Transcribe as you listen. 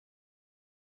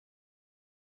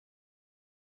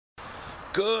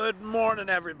Good morning,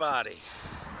 everybody.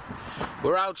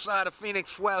 We're outside of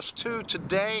Phoenix West 2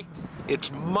 today.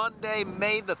 It's Monday,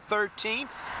 May the 13th.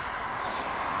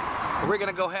 We're going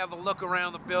to go have a look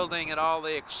around the building at all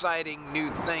the exciting new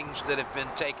things that have been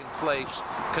taking place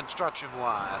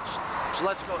construction-wise. So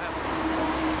let's go have a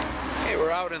look. Okay,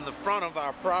 we're out in the front of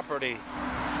our property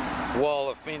wall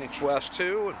of Phoenix West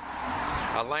 2.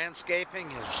 Our landscaping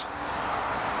is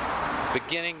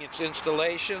beginning its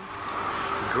installation.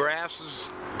 Grass is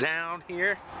down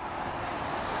here.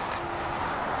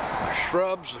 Our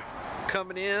shrubs are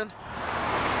coming in.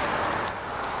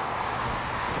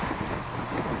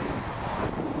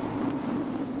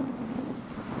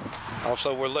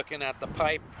 Also, we're looking at the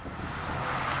pipe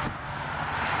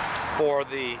for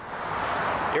the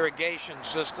irrigation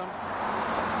system.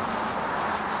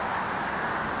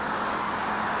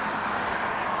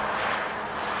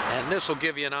 And this will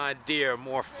give you an idea, a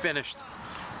more finished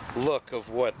look of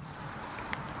what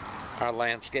our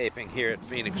landscaping here at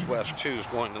Phoenix West 2 is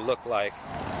going to look like.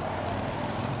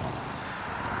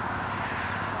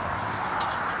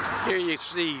 Here you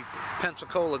see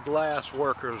Pensacola glass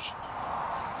workers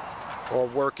are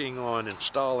working on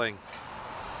installing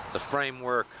the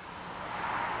framework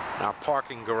in our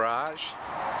parking garage.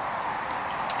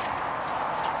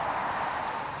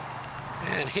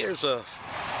 And here's a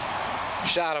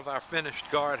shot of our finished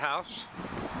guardhouse.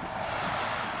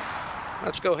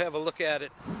 Let's go have a look at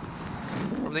it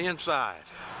from the inside.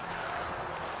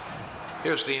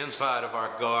 Here's the inside of our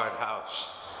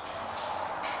guardhouse.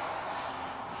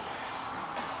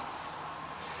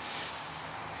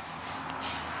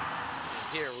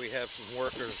 Here we have some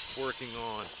workers working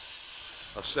on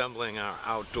assembling our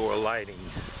outdoor lighting.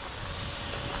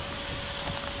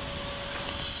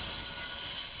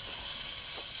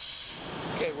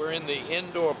 Okay, we're in the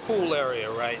indoor pool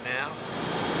area right now.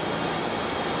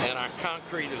 And our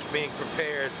concrete is being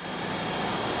prepared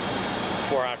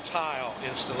for our tile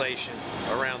installation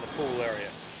around the pool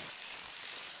area.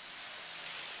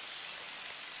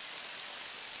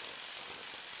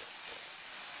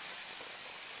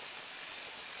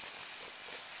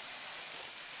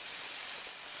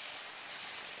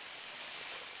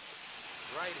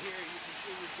 Right here you can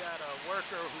see we've got a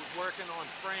worker who's working on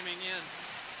framing in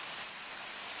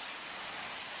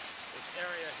this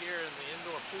area here in the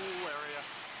indoor pool area,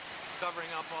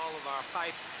 covering up all of our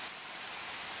pipe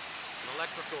and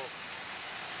electrical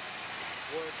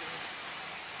working.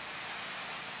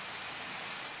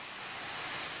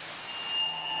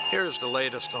 Here's the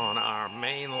latest on our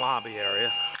main lobby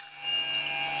area.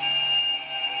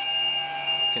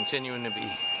 Continuing to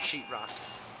be sheetrock.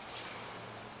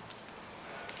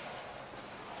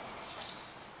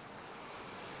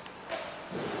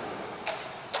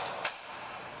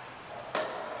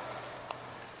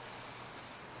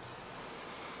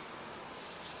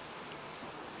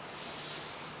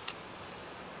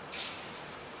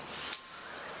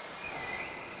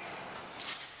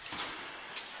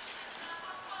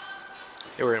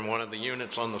 We're in one of the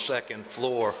units on the second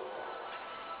floor.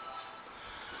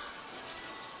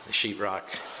 The sheetrock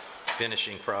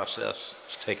finishing process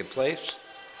is taking place.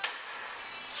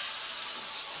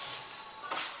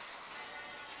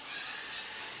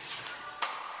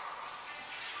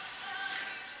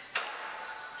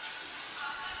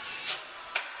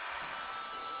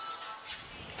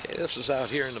 Okay, this is out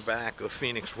here in the back of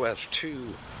Phoenix West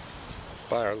 2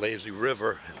 by our lazy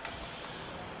river.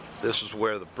 This is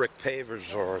where the brick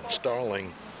pavers are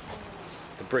installing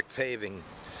the brick paving.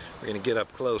 We're going to get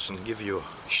up close and give you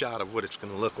a shot of what it's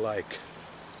going to look like.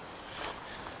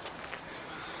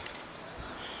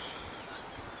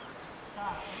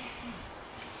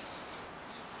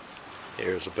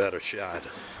 Here's a better shot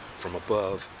from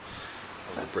above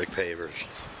of the brick pavers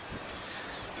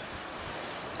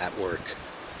at work.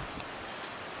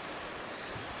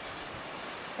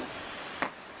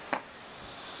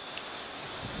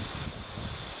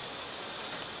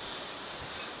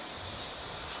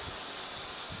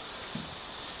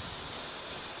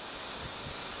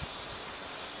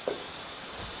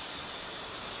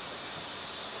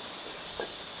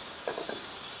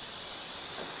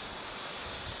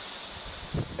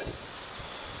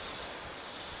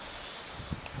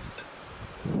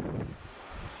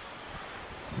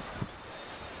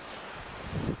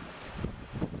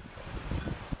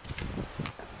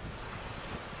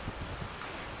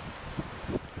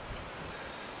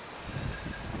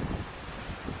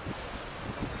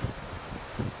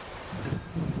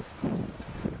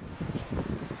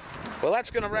 Well,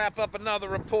 that's going to wrap up another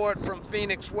report from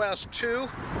Phoenix West 2.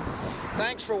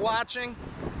 Thanks for watching.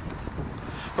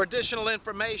 For additional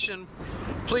information,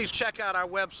 Please check out our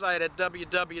website at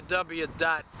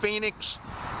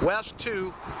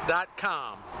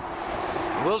www.phoenixwest2.com.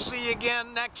 We'll see you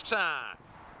again next time.